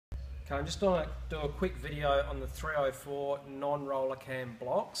Okay, I'm just going to do a quick video on the 304 non-roller cam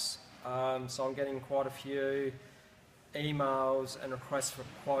blocks. So I'm getting quite a few emails and requests for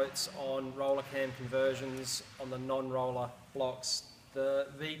quotes on roller cam conversions on the non-roller blocks. The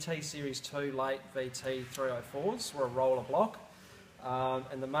VT Series 2 late VT 304s were a roller block,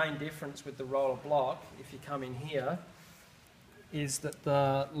 and the main difference with the roller block, if you come in here, is that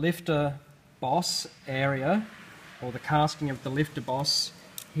the lifter boss area, or the casting of the lifter boss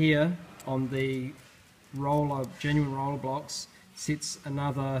here on the genuine roller blocks, sits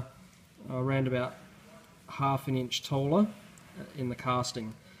another around about half an inch taller in the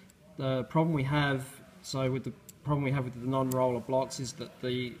casting. The problem we have, with the non-roller blocks, is that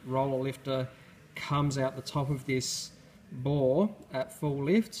the roller lifter comes out the top of this bore at full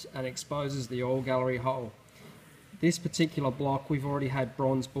lift and exposes the oil gallery hole. This particular block we've already had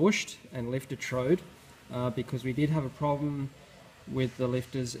bronze bushed and lifted trued because we did have a problem with the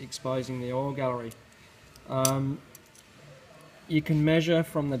lifters exposing the oil gallery. You can measure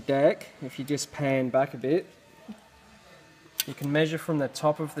from the deck, if you just pan back a bit, you can measure from the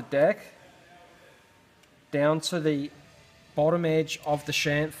top of the deck down to the bottom edge of the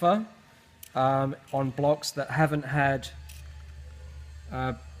chamfer on blocks that haven't had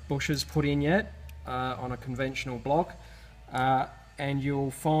bushes put in yet on a conventional block, and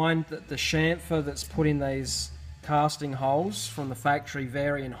you'll find that the chamfer that's put in these casting holes from the factory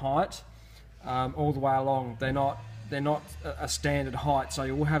vary in height all the way along. They're not a standard height, so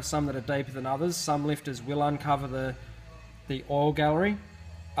you will have some that are deeper than others. Some lifters will uncover the oil gallery,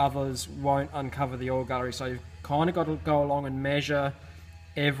 others won't uncover the oil gallery, so you've kind of got to go along and measure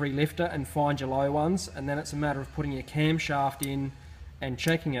every lifter and find your low ones, and then it's a matter of putting your camshaft in and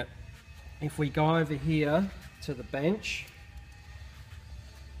checking it. If we go over here to the bench,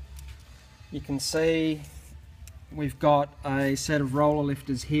 you can see we've got a set of roller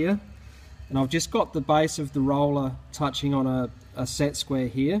lifters here, and I've just got the base of the roller touching on a set square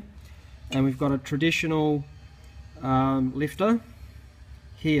here, and we've got a traditional lifter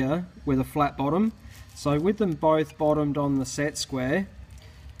here with a flat bottom. So with them both bottomed on the set square,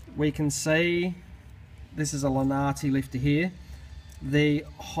 we can see this is a lunati lifter here. The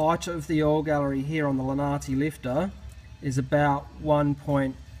height of the oil gallery here on the lunati lifter is about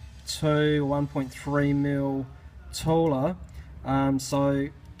 1.2 or 1.3 mil taller. So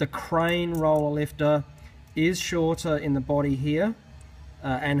the crane roller lifter is shorter in the body here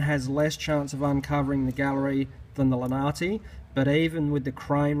and has less chance of uncovering the gallery than the lunati. But even with the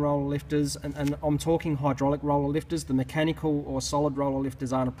crane roller lifters, and I'm talking hydraulic roller lifters, the mechanical or solid roller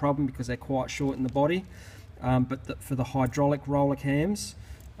lifters aren't a problem because they're quite short in the body. But for the hydraulic roller cams,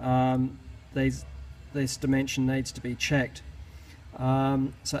 this dimension needs to be checked.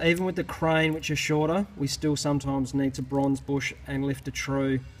 So even with the crane, which is shorter, we still sometimes need to bronze bush and lifter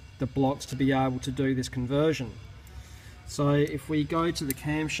true the blocks to be able to do this conversion. So if we go to the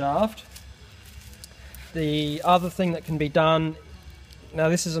camshaft, the other thing that can be done, now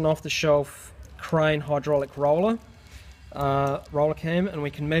this is an off-the-shelf crane hydraulic roller cam, and we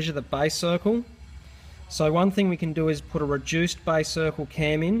can measure the base circle. So one thing we can do is put a reduced base circle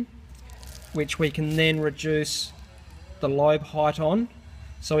cam in, which we can then reduce the lobe height on,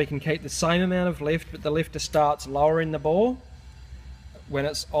 so we can keep the same amount of lift, but the lifter starts lower in the bore when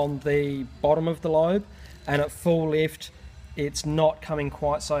it's on the bottom of the lobe, and at full lift it's not coming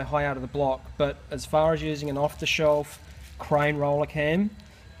quite so high out of the block. But as far as using an off-the-shelf crane roller cam,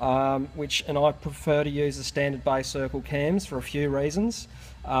 and I prefer to use the standard base circle cams for a few reasons,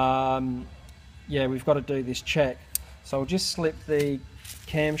 yeah, we've got to do this check. So I'll just slip the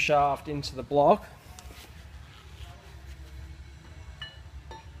camshaft into the block.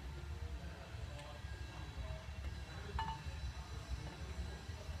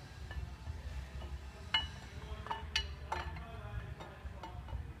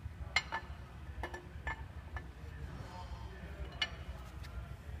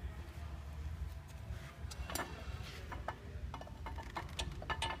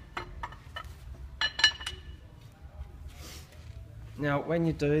 Now when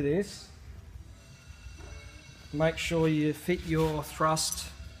you do this, make sure you fit your thrust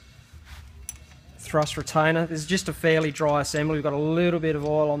retainer. This is just a fairly dry assembly. We've got a little bit of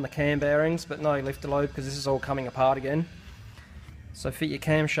oil on the cam bearings, but no lifter lobe because this is all coming apart again. So fit your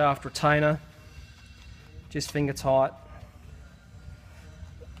camshaft retainer, just finger tight.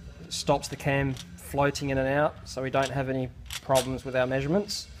 It stops the cam floating in and out so we don't have any problems with our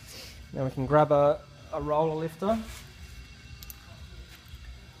measurements. Now we can grab a roller lifter.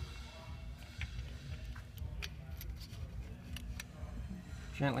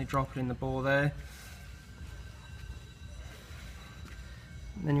 Gently drop it in the bore there.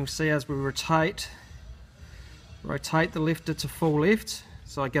 And then you'll see as we rotate the lifter to full lift,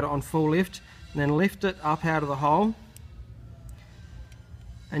 so I get it on full lift, and then lift it up out of the hole.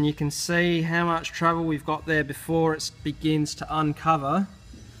 And you can see how much travel we've got there before it begins to uncover.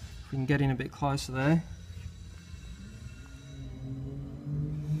 If we can get in a bit closer there.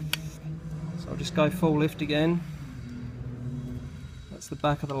 So I'll just go full lift again. That's the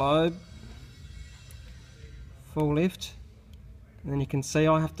back of the lobe. Full lift. And then you can see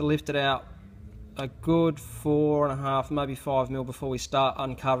I have to lift it out a good 4.5, maybe 5 mil before we start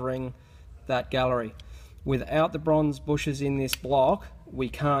uncovering that gallery. Without the bronze bushes in this block, we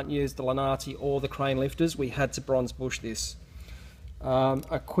can't use the lunati or the crane lifters. We had to bronze bush this.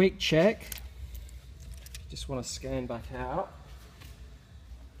 A quick check, just want to scan back out.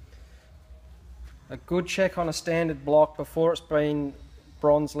 A good check on a standard block before it's been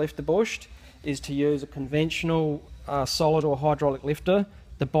bronze lifter bushed is to use a conventional solid or hydraulic lifter.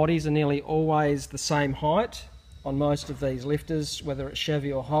 The bodies are nearly always the same height on most of these lifters, whether it's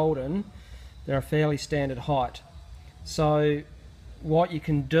Chevy or Holden. They're a fairly standard height. So what you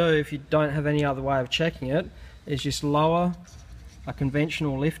can do if you don't have any other way of checking it is just lower a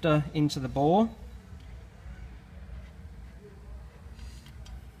conventional lifter into the bore.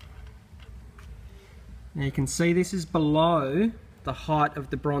 Now you can see this is below the height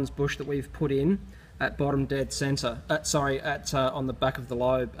of the bronze bush that we've put in at bottom dead center, on the back of the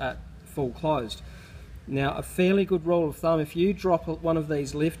lobe at full closed. Now a fairly good rule of thumb, if you drop one of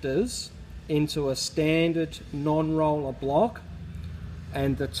these lifters into a standard non-roller block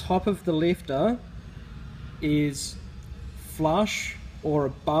and the top of the lifter is flush or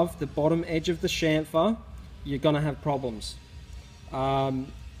above the bottom edge of the chamfer, you're going to have problems.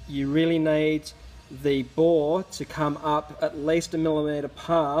 You really need the bore to come up at least 1 millimeter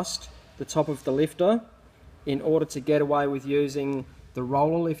past the top of the lifter in order to get away with using the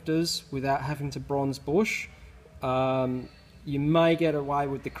roller lifters without having to bronze bush. You may get away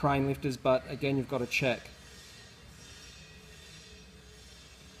with the crane lifters, but again, you've got to check.